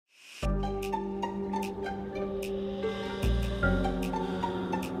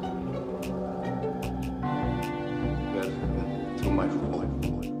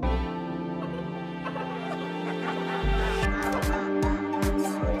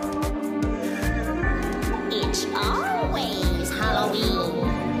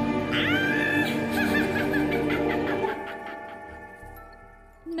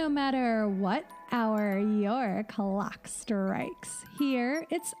matter what hour your clock strikes, here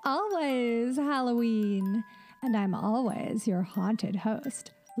it's always Halloween. And I'm always your haunted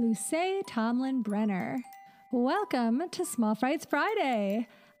host, Luce Tomlin Brenner. Welcome to Small Frights Friday.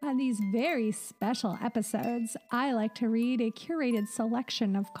 On these very special episodes, I like to read a curated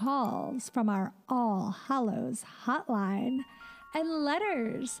selection of calls from our All Hallows hotline and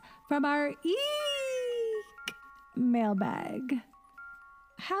letters from our Eek mailbag.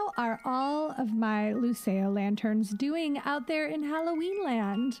 How are all of my Luceo lanterns doing out there in Halloween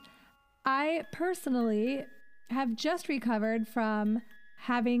land? I personally have just recovered from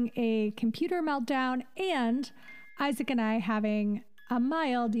having a computer meltdown and Isaac and I having a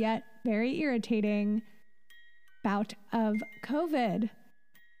mild yet very irritating bout of COVID.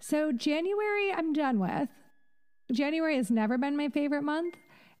 So January I'm done with. January has never been my favorite month.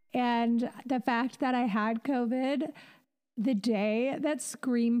 And the fact that I had COVID the day that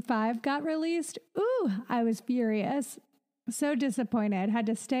Scream 5 got released, I was furious. So disappointed. Had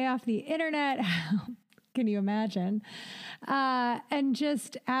to stay off the internet. Can you imagine? And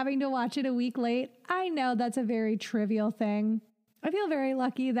just having to watch it a week late. I know that's a very trivial thing. I feel very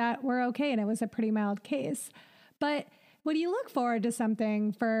lucky that we're okay and it was a pretty mild case. But when you look forward to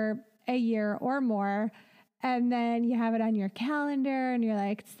something for a year or more, and then you have it on your calendar and you're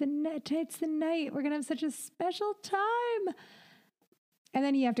like, it's the night. We're going to have such a special time. And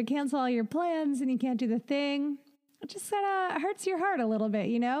then you have to cancel all your plans and you can't do the thing. It just kind of hurts your heart a little bit,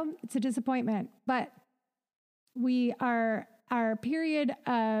 you know? It's a disappointment. But our period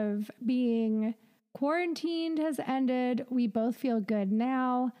of being quarantined has ended. We both feel good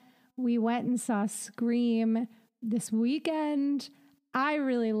now. We went and saw Scream this weekend. I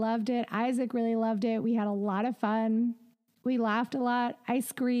really loved it. Isaac really loved it. We had a lot of fun. We laughed a lot. I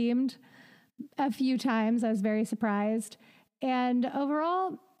screamed a few times. I was very surprised. And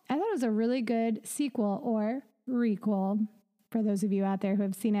overall, I thought it was a really good sequel or requel for those of you out there who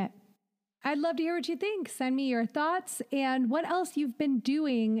have seen it. I'd love to hear what you think. Send me your thoughts and what else you've been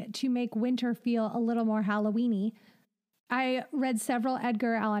doing to make winter feel a little more Halloween-y. I read several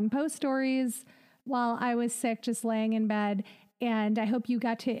Edgar Allan Poe stories while I was sick, just laying in bed. And I hope you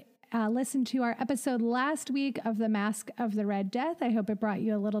got to listen to our episode last week of The Mask of the Red Death. I hope it brought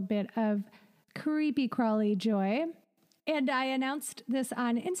you a little bit of creepy crawly joy. And I announced this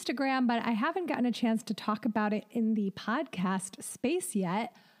on Instagram, but I haven't gotten a chance to talk about it in the podcast space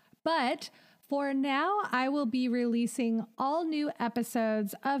yet. But for now, I will be releasing all new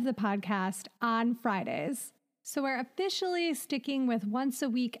episodes of the podcast on Fridays. So we're officially sticking with once a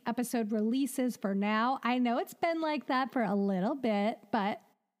week episode releases for now. I know it's been like that for a little bit, but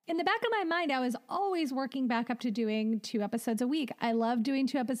in the back of my mind, I was always working back up to doing 2 episodes a week. I love doing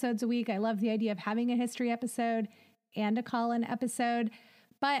 2 episodes a week. I love the idea of having a history episode and a call-in episode.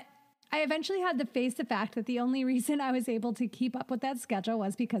 But I eventually had to face the fact that the only reason I was able to keep up with that schedule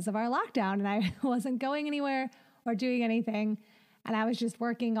was because of our lockdown, and I wasn't going anywhere or doing anything. And I was just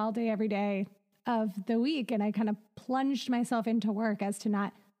working all day, every day of the week. And I kind of plunged myself into work as to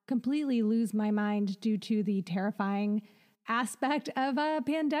not completely lose my mind due to the terrifying aspect of a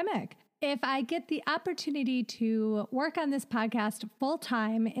pandemic. If I get the opportunity to work on this podcast full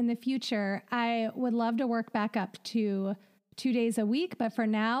time in the future, I would love to work back up to 2 days a week. But for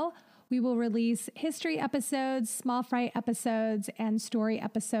now, we will release history episodes, small fright episodes, and story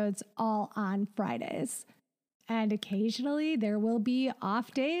episodes all on Fridays. And occasionally there will be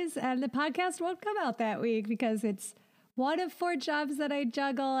off days and the podcast won't come out that week because it's one of 4 jobs that I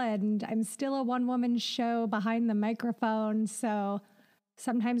juggle and I'm still a one-woman show behind the microphone. So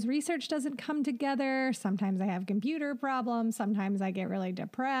sometimes research doesn't come together. Sometimes I have computer problems. Sometimes I get really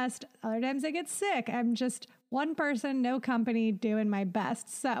depressed. Other times I get sick. I'm just one person, no company, doing my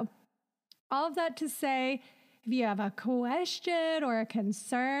best. So all of that to say, if you have a question or a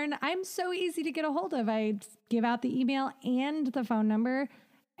concern, I'm so easy to get a hold of. I give out the email and the phone number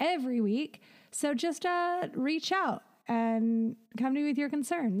every week. So just reach out and come to me with your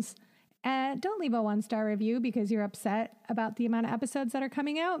concerns. And don't leave a 1-star review because you're upset about the amount of episodes that are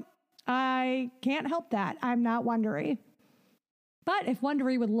coming out. I can't help that. I'm not Wondery. But if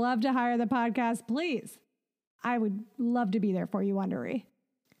Wondery would love to hire the podcast, please. I would love to be there for you, Wondery.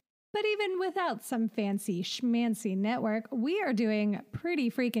 But even without some fancy schmancy network, we are doing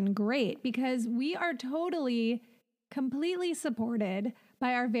pretty freaking great because we are totally, completely supported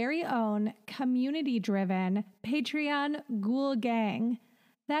by our very own community-driven Patreon Ghoul Gang.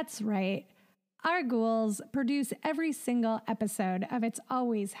 That's right. Our ghouls produce every single episode of It's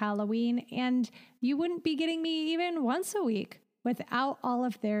Always Halloween, and you wouldn't be getting me even once a week without all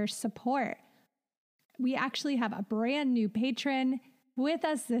of their support. We actually have a brand new patron With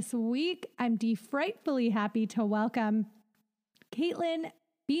us this week, I'm frightfully happy to welcome Caitlin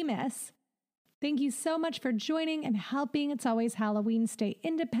Bemis. Thank you so much for joining and helping It's Always Halloween stay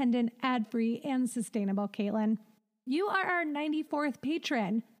independent, ad-free, and sustainable, Caitlin. You are our 94th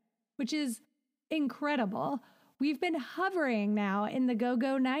patron, which is incredible. We've been hovering now in the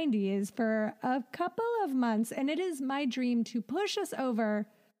go-go 90s for a couple of months, and it is my dream to push us over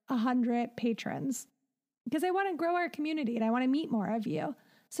 100 patrons because I want to grow our community and I want to meet more of you.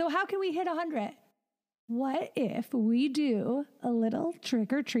 So how can we hit 100? What if we do a little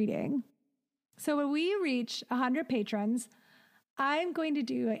trick-or-treating? So when we reach 100 patrons, I'm going to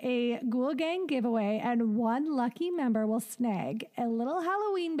do a Ghoul Gang giveaway, and one lucky member will snag a little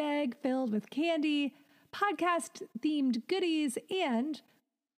Halloween bag filled with candy, podcast-themed goodies, and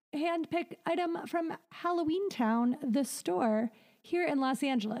a hand-picked item from Halloween Town, the store here in Los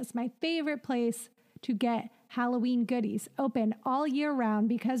Angeles, my favorite place to get Halloween goodies, open all year round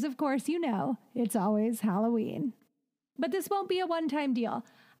because, of course, you know, it's always Halloween. But this won't be a one-time deal.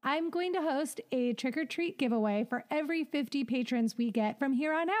 I'm going to host a trick-or-treat giveaway for every 50 patrons we get from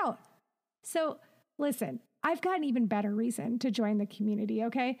here on out. So listen, I've got an even better reason to join the community,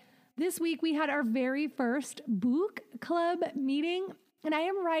 okay? This week we had our very first book club meeting, and I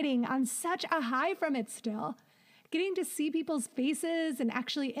am riding on such a high from it still. Getting to see people's faces and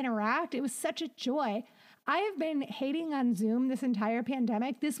actually interact, it was such a joy. I have been hating on Zoom this entire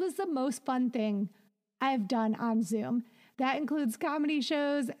pandemic. This was the most fun thing I've done on Zoom. That includes comedy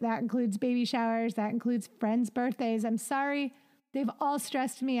shows, that includes baby showers, that includes friends' birthdays. I'm sorry, they've all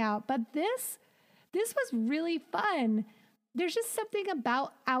stressed me out, but this was really fun. There's just something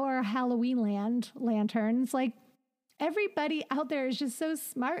about our Halloween lanterns. Like, everybody out there is just so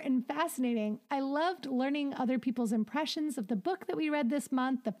smart and fascinating. I loved learning other people's impressions of the book that we read this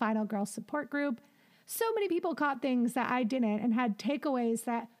month, the Final Girl Support Group. So many people caught things that I didn't and had takeaways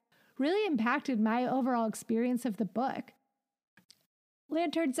that really impacted my overall experience of the book.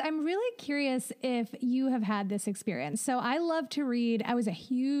 Lanterns, I'm really curious if you have had this experience. So I love to read. I was a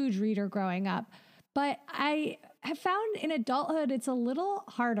huge reader growing up, but I have found in adulthood it's a little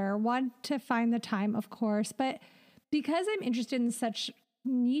harder, one, to find the time, of course, but because I'm interested in such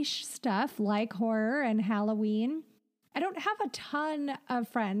niche stuff like horror and Halloween, I don't have a ton of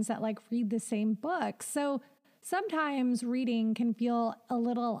friends that read the same book. So sometimes reading can feel a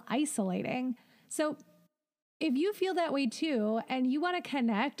little isolating. So if you feel that way too, and you want to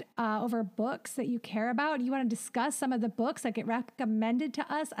connect over books that you care about, you want to discuss some of the books that get recommended to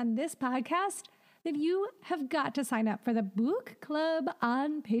us on this podcast, then you have got to sign up for the book club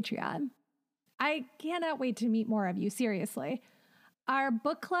on Patreon. I cannot wait to meet more of you, seriously. Our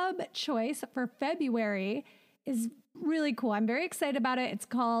book club choice for February is really cool. I'm very excited about it. It's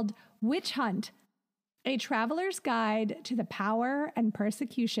called Witch Hunt, A Traveler's Guide to the Power and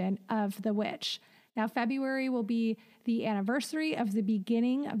Persecution of the Witch. Now, February will be the anniversary of the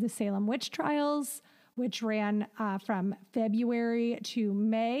beginning of the Salem witch trials, which ran from February to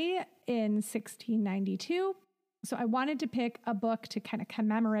May in 1692. So I wanted to pick a book to kind of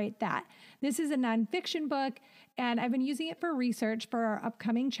commemorate that. This is a nonfiction book, and I've been using it for research for our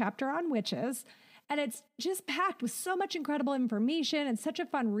upcoming chapter on witches. And it's just packed with so much incredible information and such a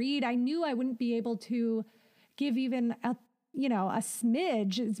fun read. I knew I wouldn't be able to give even a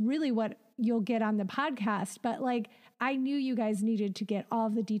smidge is really what you'll get on the podcast. But I knew you guys needed to get all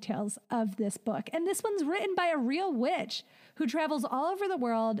of the details of this book. And this one's written by a real witch who travels all over the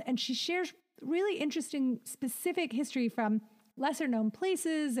world. And she shares really interesting, specific history from lesser known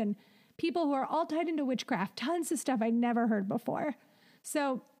places and people who are all tied into witchcraft. Tons of stuff I'd never heard before.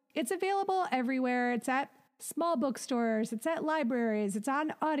 So it's available everywhere. It's at small bookstores. It's at libraries. It's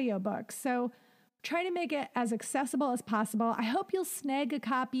on audiobooks. So try to make it as accessible as possible. I hope you'll snag a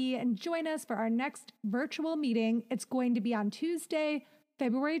copy and join us for our next virtual meeting. It's going to be on Tuesday,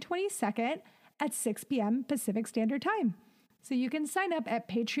 February 22nd at 6 p.m. Pacific Standard Time. So you can sign up at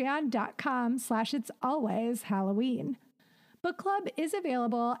patreon.com/itsalwayshalloween. Book Club is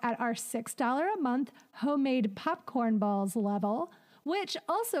available at our $6 a month homemade popcorn balls level, which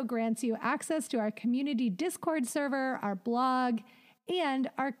also grants you access to our community Discord server, our blog, and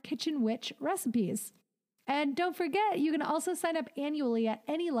our Kitchen Witch recipes. And don't forget, you can also sign up annually at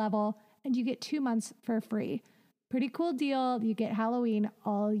any level and you get 2 months for free. Pretty cool deal. You get Halloween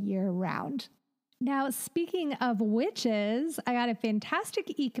all year round. Now, speaking of witches, I got a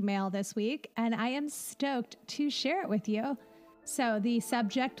fantastic email this week and I am stoked to share it with you. So the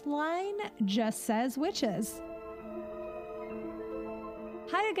subject line just says witches.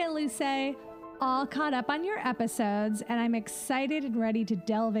 Hi again, Luce. All caught up on your episodes, and I'm excited and ready to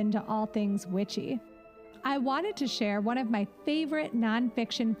delve into all things witchy. I wanted to share one of my favorite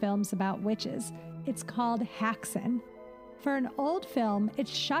nonfiction films about witches. It's called Häxan. For an old film,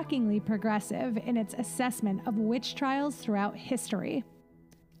 it's shockingly progressive in its assessment of witch trials throughout history.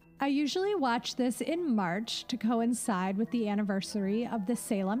 I usually watch this in March to coincide with the anniversary of the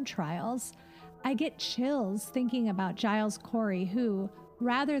Salem trials. I get chills thinking about Giles Corey, who,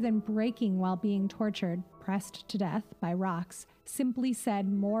 rather than breaking while being tortured, pressed to death by rocks, simply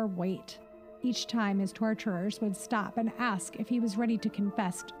said more weight each time his torturers would stop and ask if he was ready to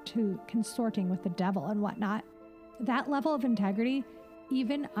confess to consorting with the devil and whatnot. That level of integrity,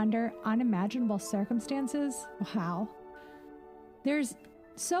 even under unimaginable circumstances, wow. There's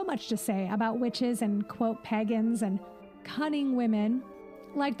so much to say about witches and, quote, pagans and cunning women,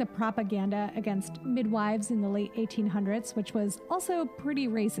 like the propaganda against midwives in the late 1800s, which was also pretty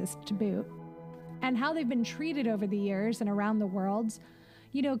racist to boot, and how they've been treated over the years and around the world.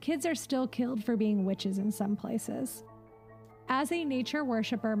 You know, kids are still killed for being witches in some places. As a nature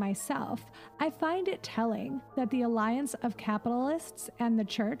worshiper myself, I find it telling that the alliance of capitalists and the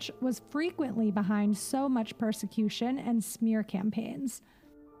church was frequently behind so much persecution and smear campaigns.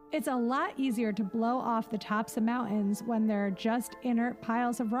 It's a lot easier to blow off the tops of mountains when they're just inert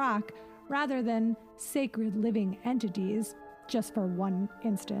piles of rock rather than sacred living entities, just for one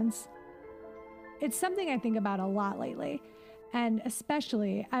instance. It's something I think about a lot lately, and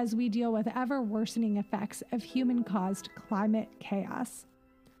especially as we deal with ever-worsening effects of human-caused climate chaos.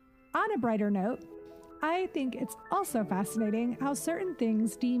 On a brighter note, I think it's also fascinating how certain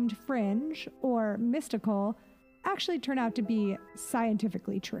things deemed fringe or mystical actually turn out to be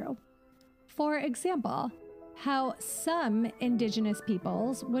scientifically true. For example, how some indigenous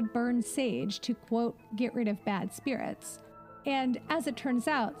peoples would burn sage to, quote, get rid of bad spirits. And as it turns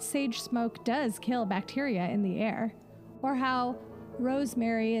out, sage smoke does kill bacteria in the air. Or how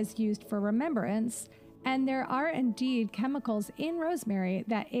rosemary is used for remembrance, and there are indeed chemicals in rosemary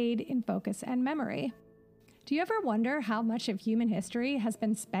that aid in focus and memory. Do you ever wonder how much of human history has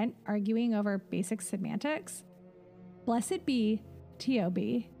been spent arguing over basic semantics? Blessed be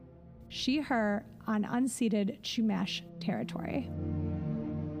T.O.B., she, her, on unceded Chumash territory.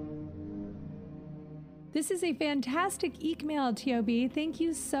 This is a fantastic email, T.O.B. Thank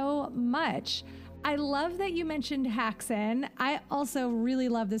you so much. I love that you mentioned Häxan. I also really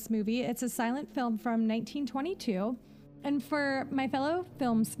love this movie. It's a silent film from 1922. And for my fellow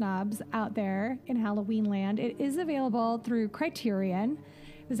film snobs out there in Halloween land, it is available through Criterion.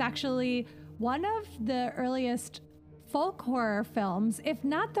 It was actually one of the earliest folk horror films, if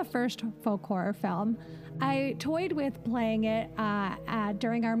not the first folk horror film. I toyed with playing it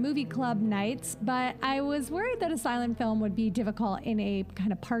during our movie club nights, but I was worried that a silent film would be difficult in a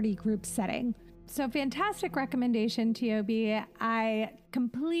kind of party group setting. So fantastic recommendation, T.O.B. I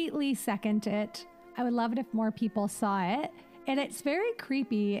completely second it. I would love it if more people saw it. And it's very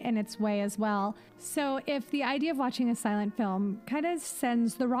creepy in its way as well. So if the idea of watching a silent film kind of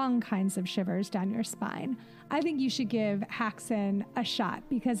sends the wrong kinds of shivers down your spine, I think you should give Häxan a shot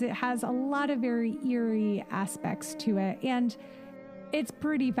because it has a lot of very eerie aspects to it. And it's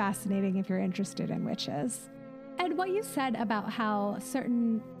pretty fascinating if you're interested in witches. And what you said about how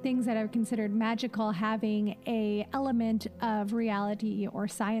certain things that are considered magical having an element of reality or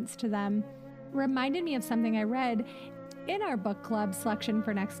science to them reminded me of something I read in our book club selection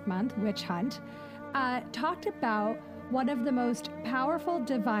for next month, Witch Hunt, talked about one of the most powerful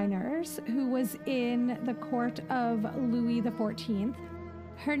diviners who was in the court of Louis XIV.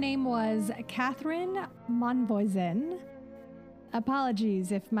 Her name was Catherine Monvoisin.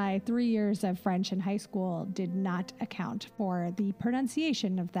 Apologies if my 3 years of French in high school did not account for the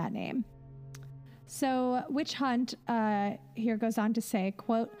pronunciation of that name. So Witch Hunt here goes on to say,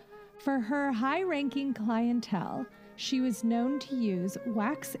 quote, for her high-ranking clientele, she was known to use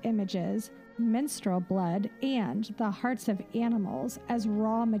wax images, menstrual blood, and the hearts of animals as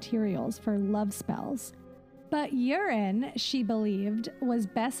raw materials for love spells. But urine, she believed, was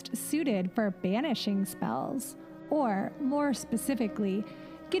best suited for banishing spells, or more specifically,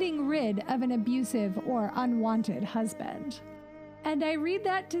 getting rid of an abusive or unwanted husband. And I read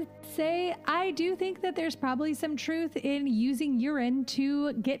that to say I do think that there's probably some truth in using urine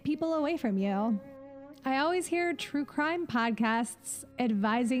to get people away from you. I always hear true crime podcasts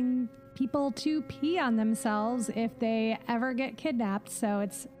advising people to pee on themselves if they ever get kidnapped. So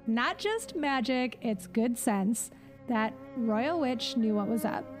it's not just magic, it's good sense. That royal witch knew what was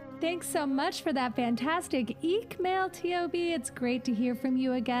up. Thanks so much for that fantastic email, T.O.B. It's great to hear from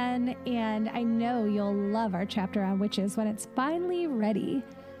you again, and I know you'll love our chapter on witches when it's finally ready.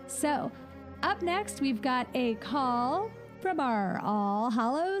 So, up next, we've got a call from our All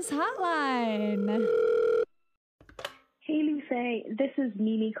Hallows hotline. Hey, Luce, this is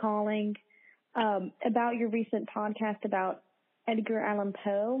Mimi calling about your recent podcast about Edgar Allan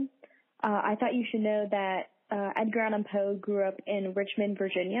Poe. I thought you should know that Edgar Allan Poe grew up in Richmond,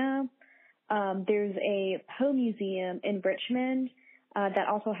 Virginia. There's a Poe Museum in Richmond that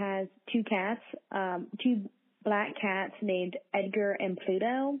also has two cats, two black cats named Edgar and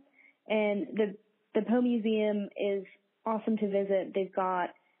Pluto. And the Poe Museum is awesome to visit. They've got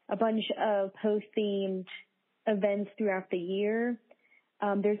a bunch of Poe-themed events throughout the year.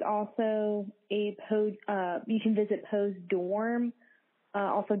 There's also a Poe, you can visit Poe's dorm,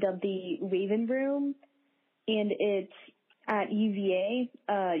 also dubbed the Raven Room, and it's at UVA,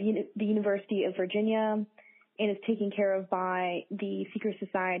 the University of Virginia, and it's taken care of by the secret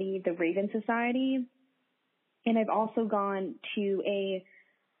society, the Raven Society. And I've also gone to a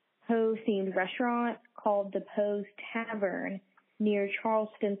Poe-themed restaurant called the Poe's Tavern near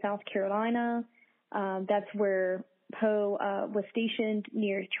Charleston, South Carolina. That's where Poe was stationed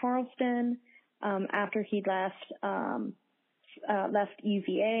near Charleston after he left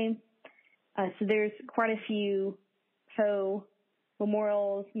UVA. So there's quite a few Poe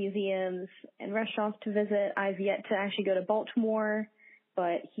memorials, museums, and restaurants to visit. I've yet to actually go to Baltimore,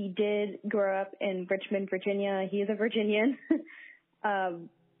 but he did grow up in Richmond, Virginia. He is a Virginian.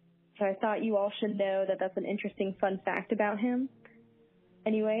 So I thought you all should know that that's an interesting fun fact about him.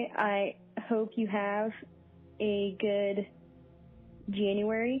 Anyway, I hope you have a good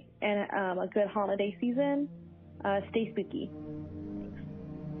January and a good holiday season. Stay spooky.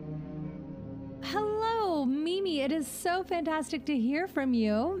 Hello, Mimi. It is so fantastic to hear from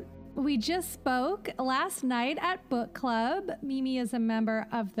you. We just spoke last night at book club. Mimi is a member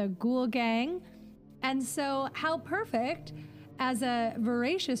of the Ghoul Gang. And so how perfect, as a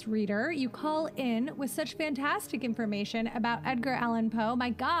voracious reader, you call in with such fantastic information about Edgar Allan Poe. My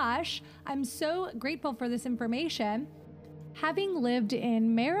gosh, I'm so grateful for this information. Having lived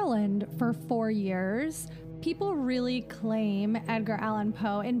in Maryland for 4 years, people really claim Edgar Allan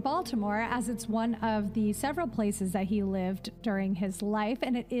Poe in Baltimore, as it's one of the several places that he lived during his life,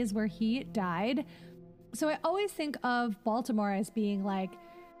 and it is where he died. So I always think of Baltimore as being like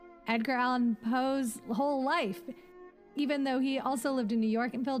Edgar Allan Poe's whole life, even though he also lived in New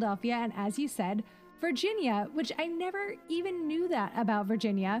York and Philadelphia, and as you said, Virginia, which I never even knew that about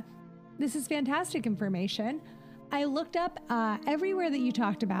Virginia. This is fantastic information. I looked up everywhere that you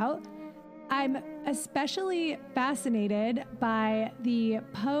talked about. I'm especially fascinated by the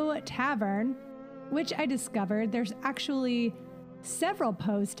Poe Tavern, which I discovered there's actually several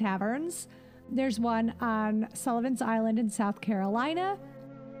Poe's taverns. There's one on Sullivan's Island in South Carolina,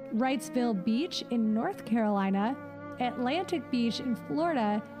 Wrightsville Beach in North Carolina, Atlantic Beach in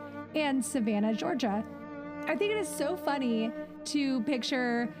Florida, and Savannah, Georgia. I think it is so funny to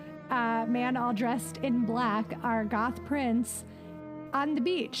picture a man all dressed in black, our goth prince, on the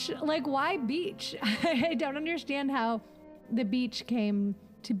beach. Like, why beach? I don't understand how the beach came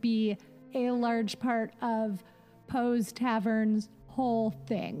to be a large part of Poe's Tavern's whole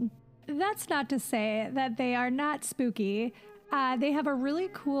thing. That's not to say that they are not spooky. They have a really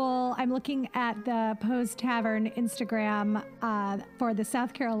cool, I'm looking at the Poe's Tavern Instagram for the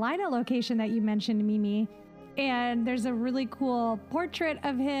South Carolina location that you mentioned, Mimi. And there's a really cool portrait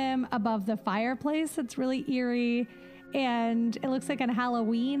of him above the fireplace that's really eerie. And it looks like on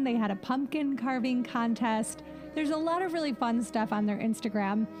Halloween, they had a pumpkin carving contest. There's a lot of really fun stuff on their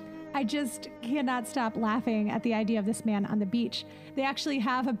Instagram. I just cannot stop laughing at the idea of this man on the beach. They actually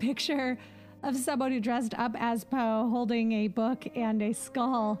have a picture of someone who dressed up as Poe holding a book and a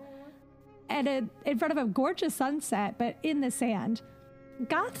skull and in front of a gorgeous sunset, but in the sand.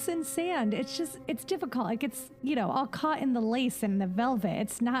 Goths in sand, it's difficult. It gets, all caught in the lace and the velvet.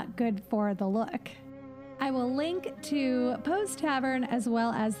 It's not good for the look. I will link to Poe's Tavern as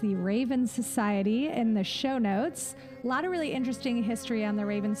well as the Raven Society in the show notes. A lot of really interesting history on the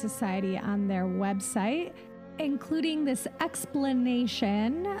Raven Society on their website, including this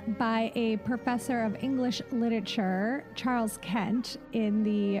explanation by a professor of English literature, Charles Kent, in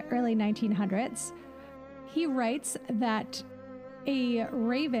the early 1900s. He writes that a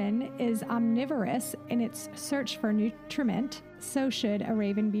raven is omnivorous in its search for nutriment. So should a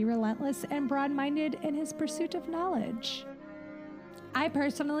raven be relentless and broad-minded in his pursuit of knowledge. I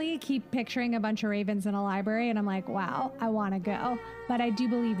personally keep picturing a bunch of ravens in a library and I'm like, wow, I want to go. But I do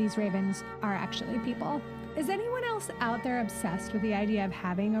believe these ravens are actually people. Is anyone else out there obsessed with the idea of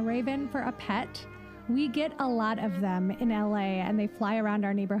having a raven for a pet? We get a lot of them in LA and they fly around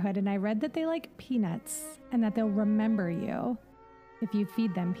our neighborhood, and I read that they like peanuts and that they'll remember you. if you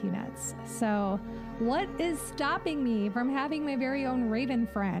feed them peanuts. So what is stopping me from having my very own raven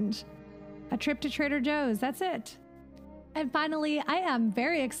friend? A trip to Trader Joe's, that's it. And finally, I am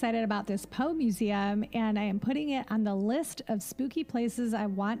very excited about this Poe Museum, and I am putting it on the list of spooky places I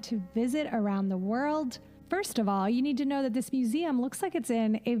want to visit around the world. First of all, you need to know that this museum looks like it's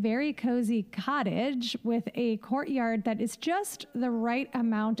in a very cozy cottage with a courtyard that is just the right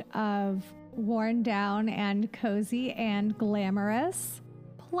amount of worn down and cozy and glamorous.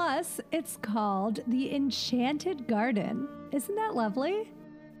 Plus, it's called the Enchanted Garden. Isn't that lovely?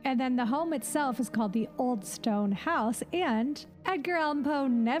 And then the home itself is called the Old Stone House, and Edgar Allan Poe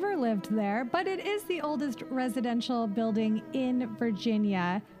never lived there, but it is the oldest residential building in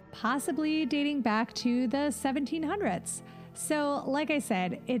Virginia, possibly dating back to the 1700s. So, like I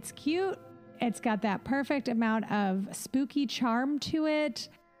said, it's cute. It's got that perfect amount of spooky charm to it.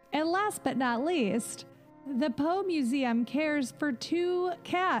 And last but not least, the Poe Museum cares for 2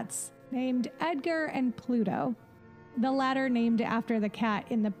 cats named Edgar and Pluto. The latter named after the cat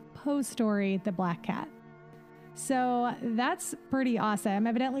in the Poe story, The Black Cat. So that's pretty awesome.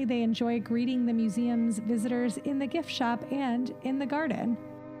 Evidently, they enjoy greeting the museum's visitors in the gift shop and in the garden.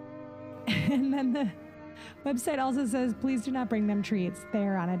 And then the website also says, please do not bring them treats.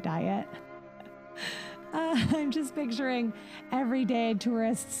 They're on a diet. I'm just picturing everyday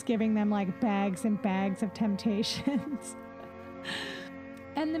tourists giving them like bags and bags of Temptations.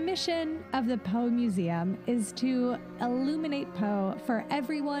 And the mission of the Poe Museum is to illuminate Poe for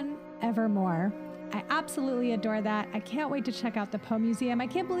everyone evermore. I absolutely adore that. I can't wait to check out the Poe Museum. I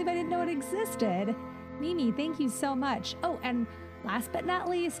can't believe I didn't know it existed. Mimi, thank you so much. Oh, and last but not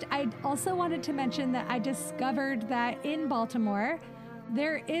least, I also wanted to mention that I discovered that in Baltimore,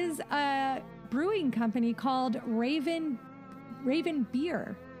 there is a brewing company called Raven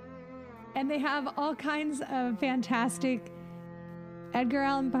Beer. And they have all kinds of fantastic Edgar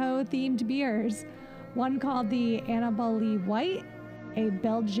Allan Poe themed beers. One called the Annabel Lee White, a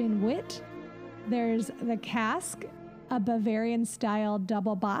Belgian wit. There's the Cask, a Bavarian style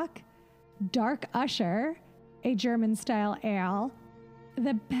double bock. Dark Usher, a German style ale.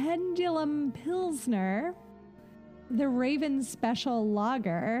 The Pendulum Pilsner. The Raven Special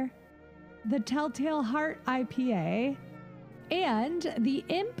Lager. The Telltale Heart IPA. And the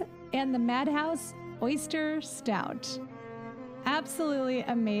Imp and the Madhouse Oyster Stout. Absolutely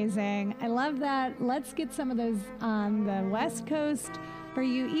amazing. I love that. Let's get some of those on the West Coast. For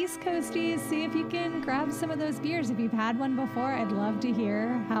you East Coasties, see if you can grab some of those beers. If you've had one before, I'd love to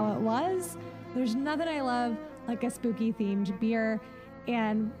hear how it was. There's nothing I love like a spooky themed beer.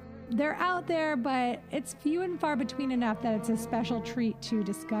 And they're out there, but it's few and far between enough that it's a special treat to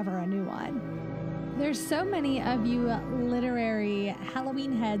discover a new one. There's so many of you literary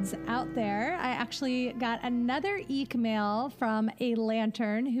Halloween heads out there. I actually got another email from a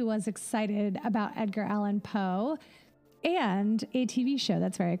lantern who was excited about Edgar Allan Poe and a TV show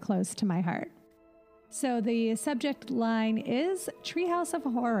that's very close to my heart. So the subject line is Treehouse of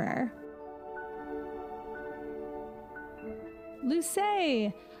Horror.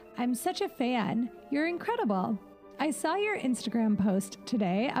 Luce, I'm such a fan. You're incredible. I saw your Instagram post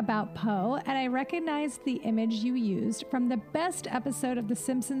today about Poe, and I recognized the image you used from the best episode of The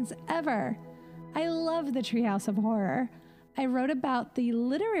Simpsons ever. I love the Treehouse of Horror. I wrote about the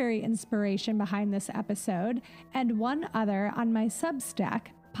literary inspiration behind this episode and one other on my Substack,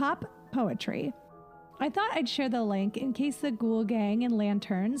 Pop Poetry. I thought I'd share the link in case the Ghoul Gang and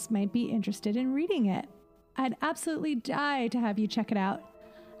Lanterns might be interested in reading it. I'd absolutely die to have you check it out.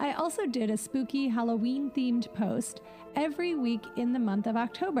 I also did a spooky Halloween-themed post every week in the month of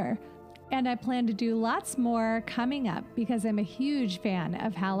October, and I plan to do lots more coming up because I'm a huge fan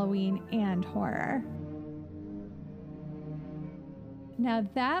of Halloween and horror. Now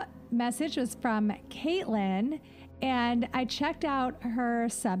that message was from Caitlin, and I checked out her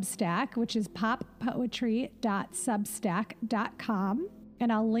Substack, which is poppoetry.substack.com,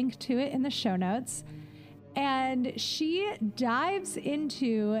 and I'll link to it in the show notes. And she dives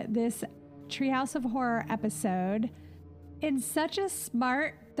into this Treehouse of Horror episode in such a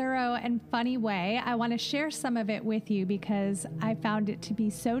smart, thorough, and funny way. I want to share some of it with you because I found it to be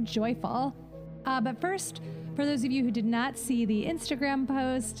so joyful. But first, for those of you who did not see the Instagram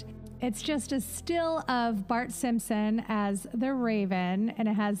post, it's just a still of Bart Simpson as the Raven, and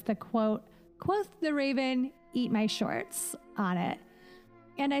it has the quote, "Quoth the Raven, eat my shorts," on it.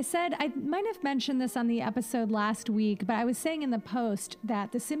 And I said, I might have mentioned this on the episode last week, but I was saying in the post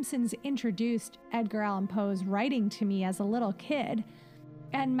that The Simpsons introduced Edgar Allan Poe's writing to me as a little kid.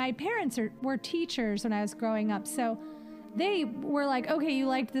 And my parents were teachers when I was growing up. So they were like, okay, you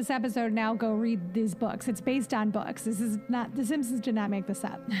liked this episode, now go read these books. It's based on books. This is not, The Simpsons did not make this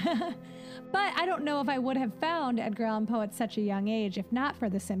up. But I don't know if I would have found Edgar Allan Poe at such a young age if not for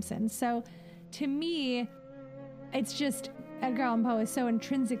The Simpsons. So to me, it's just Edgar Allan Poe is so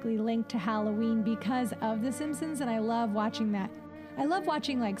intrinsically linked to Halloween because of The Simpsons, and I love watching that. I love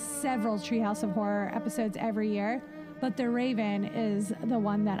watching like several Treehouse of Horror episodes every year, but The Raven is the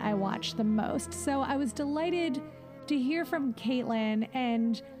one that I watch the most. So I was delighted to hear from Caitlin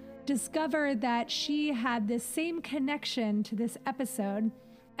and discover that she had this same connection to this episode.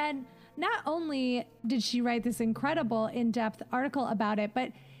 And not only did she write this incredible in-depth article about it,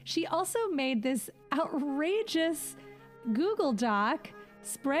 but she also made this outrageous Google Doc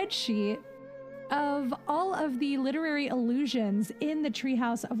spreadsheet of all of the literary allusions in the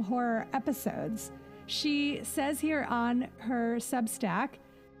Treehouse of Horror episodes. She says here on her Substack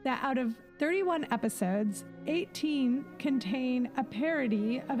that out of 31 episodes, 18 contain a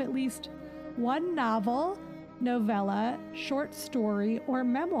parody of at least one novel, novella, short story, or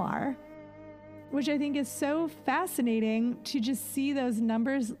memoir, which I think is so fascinating to just see those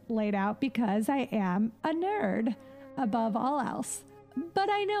numbers laid out because I am a nerd above all else. But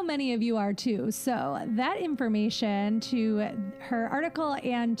I know many of you are too. So that information to her article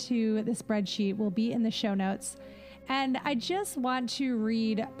and to the spreadsheet will be in the show notes. And I just want to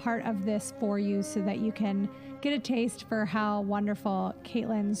read part of this for you so that you can get a taste for how wonderful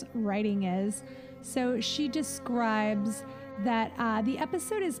Caitlin's writing is. So she describes that the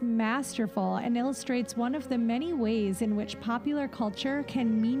episode is masterful and illustrates one of the many ways in which popular culture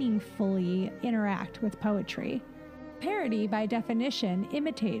can meaningfully interact with poetry. Parody, by definition,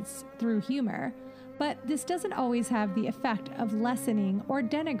 imitates through humor, but this doesn't always have the effect of lessening or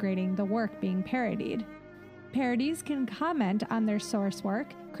denigrating the work being parodied. Parodies can comment on their source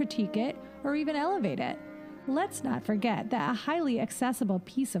work, critique it, or even elevate it. Let's not forget that a highly accessible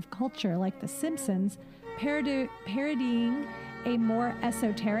piece of culture like The Simpsons, parodying a more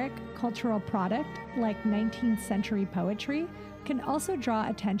esoteric cultural product like 19th century poetry, can also draw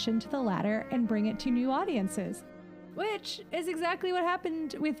attention to the latter and bring it to new audiences. Which is exactly what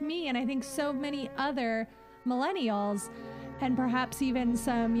happened with me and I think so many other millennials and perhaps even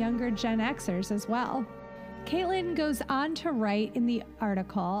some younger Gen Xers as well. Caitlin goes on to write in the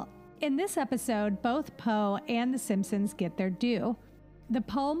article, in this episode, both Poe and The Simpsons get their due. The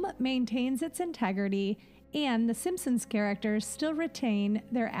poem maintains its integrity and the Simpsons characters still retain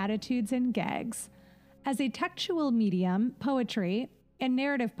their attitudes and gags. As a textual medium, poetry, and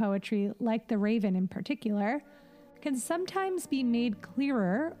narrative poetry like The Raven in particular, can sometimes be made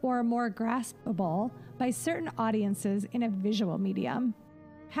clearer or more graspable by certain audiences in a visual medium.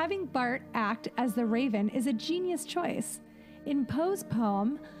 Having Bart act as the Raven is a genius choice. In Poe's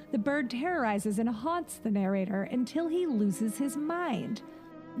poem, the bird terrorizes and haunts the narrator until he loses his mind.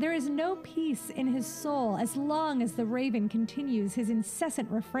 There is no peace in his soul as long as the Raven continues his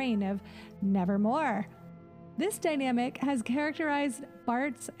incessant refrain of "nevermore." This dynamic has characterized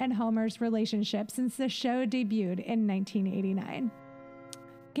Bart's and Homer's relationship since the show debuted in 1989.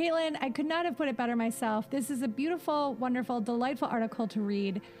 Caitlin, I could not have put it better myself. This is a beautiful, wonderful, delightful article to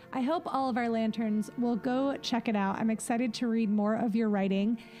read. I hope all of our lanterns will go check it out. I'm excited to read more of your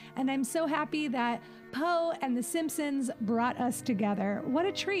writing, and I'm so happy that Poe and The Simpsons brought us together. What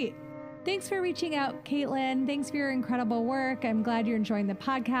a treat. Thanks for reaching out, Caitlin. Thanks for your incredible work. I'm glad you're enjoying the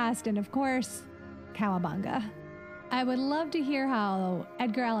podcast, and of course, Cowabunga. I would love to hear how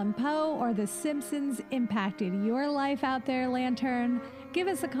Edgar Allan Poe or The Simpsons impacted your life out there, Lantern. Give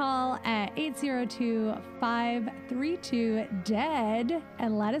us a call at 802-532-DEAD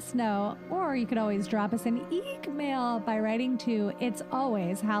and let us know. Or you could always drop us an email by writing to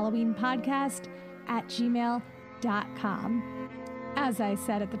itsalwayshalloweenpodcast@gmail.com. As I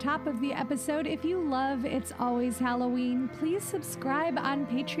said at the top of the episode, if you love It's Always Halloween, please subscribe on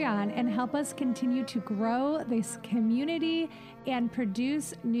Patreon and help us continue to grow this community and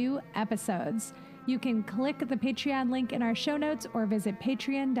produce new episodes. You can click the Patreon link in our show notes or visit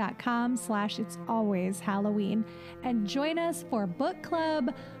patreon.com/itsalwayshalloween and join us for book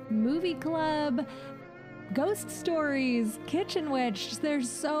club, movie club, ghost stories, Kitchen Witch. There's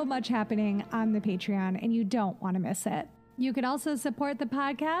so much happening on the Patreon and you don't want to miss it. You can also support the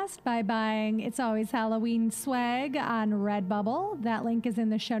podcast by buying It's Always Halloween swag on Redbubble. That link is in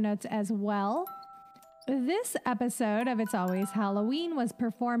the show notes as well. This episode of It's Always Halloween was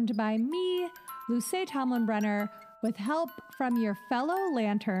performed by me, Luce Tomlin-Brenner, with help from your fellow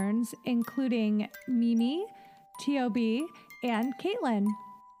lanterns, including Mimi, T.O.B., and Caitlin.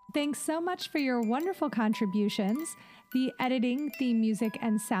 Thanks so much for your wonderful contributions. The editing, theme music,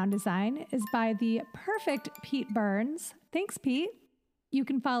 and sound design is by the perfect Pete Burns. Thanks, Pete. You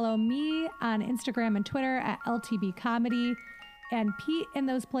can follow me on Instagram and Twitter at LTB Comedy, and Pete in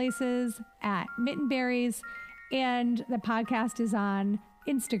those places at Mittenberries, and the podcast is on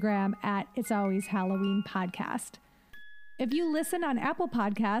Instagram at It's Always Halloween Podcast. If you listen on Apple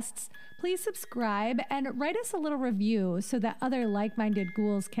Podcasts, please subscribe and write us a little review so that other like-minded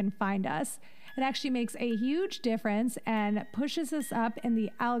ghouls can find us. It actually makes a huge difference and pushes us up in the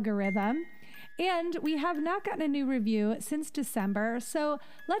algorithm. And we have not gotten a new review since December, so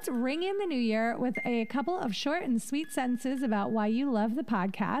let's ring in the new year with a couple of short and sweet sentences about why you love the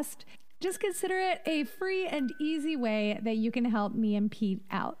podcast. Just consider it a free and easy way that you can help me and Pete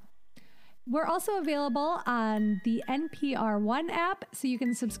out. We're also available on the NPR One app, so you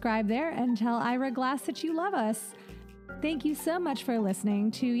can subscribe there and tell Ira Glass that you love us. Thank you so much for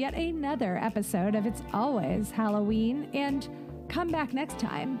listening to yet another episode of It's Always Halloween, and come back next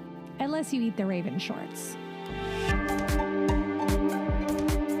time, unless you eat the Raven shorts.